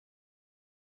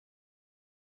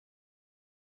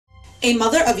A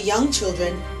mother of young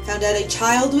children found out a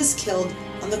child was killed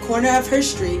on the corner of her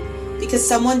street because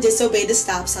someone disobeyed a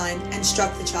stop sign and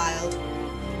struck the child.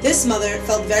 This mother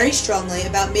felt very strongly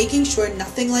about making sure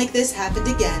nothing like this happened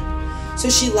again, so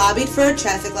she lobbied for a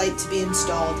traffic light to be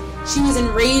installed. She was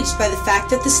enraged by the fact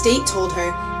that the state told her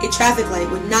a traffic light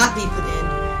would not be put in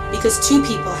because 2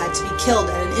 people had to be killed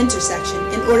at an intersection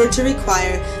in order to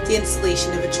require the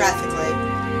installation of a traffic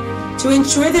light. To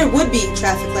ensure there would be a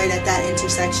traffic light at that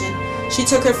intersection, she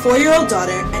took her 4-year-old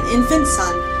daughter and infant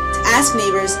son to ask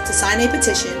neighbors to sign a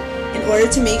petition in order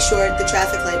to make sure the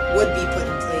traffic light would be put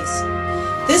in place.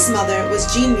 This mother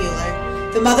was Jean Mueller,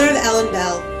 the mother of Ellen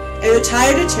Bell, a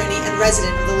retired attorney and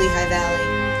resident of the Lehigh Valley.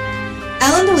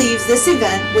 Ellen believes this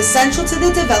event was central to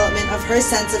the development of her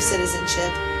sense of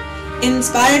citizenship. It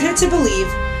inspired her to believe,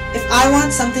 if I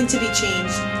want something to be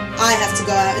changed, I have to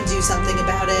go out and do something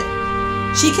about it.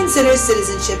 She considers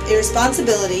citizenship a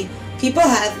responsibility people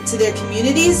have to their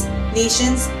communities,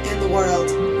 nations, and the world.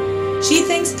 She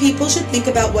thinks people should think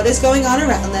about what is going on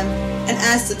around them and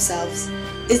ask themselves,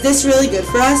 is this really good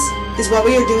for us? Is what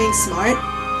we are doing smart?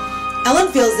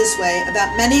 Ellen feels this way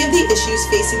about many of the issues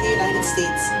facing the United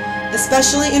States,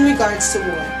 especially in regards to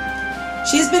war.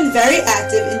 She has been very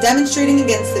active in demonstrating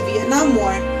against the Vietnam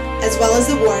War as well as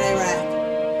the war in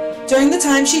Iraq. During the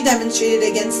time she demonstrated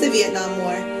against the Vietnam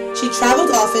War, she traveled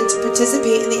often to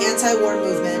participate in the anti-war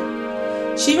movement.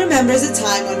 She remembers a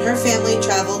time when her family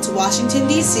traveled to Washington,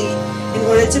 D.C. in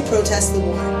order to protest the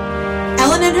war.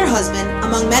 Ellen and her husband,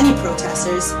 among many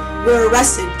protesters, were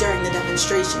arrested during the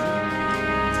demonstration.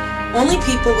 Only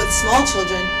people with small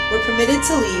children were permitted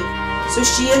to leave, so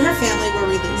she and her family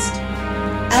were released.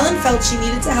 Ellen felt she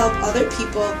needed to help other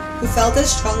people who felt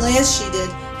as strongly as she did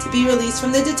to be released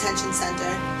from the detention center,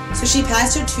 so she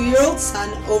passed her 2-year-old son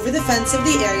over the fence of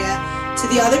the area to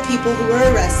the other people who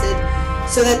were arrested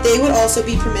so that they would also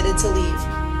be permitted to leave.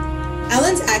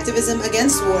 Ellen's activism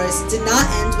against wars did not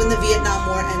end when the Vietnam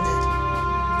War ended.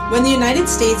 When the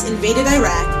United States invaded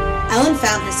Iraq, Ellen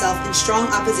found herself in strong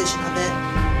opposition of it.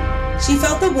 She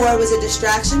felt the war was a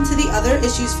distraction to the other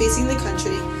issues facing the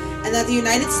country and that the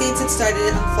United States had started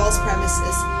it on false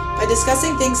premises by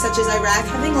discussing things such as Iraq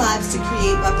having labs to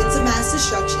create weapons of mass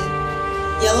destruction,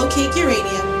 yellow cake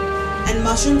uranium, and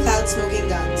mushroom cloud smoking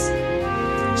guns.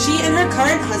 She and her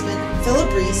current husband,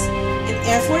 Philip Reese, an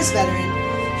Air Force veteran,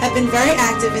 have been very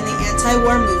active in the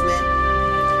anti-war movement.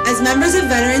 As members of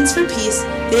Veterans for Peace,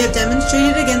 they have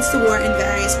demonstrated against the war in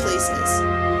various places.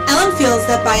 Ellen feels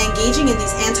that by engaging in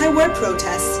these anti-war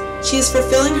protests, she is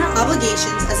fulfilling her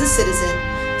obligations as a citizen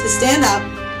to stand up,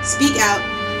 speak out,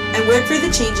 and work for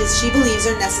the changes she believes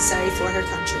are necessary for her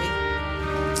country.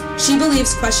 She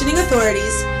believes questioning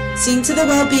authorities, seeing to the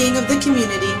well-being of the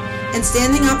community, and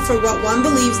standing up for what one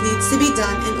believes needs to be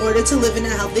done in order to live in a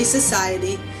healthy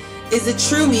society is the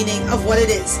true meaning of what it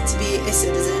is to be a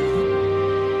citizen.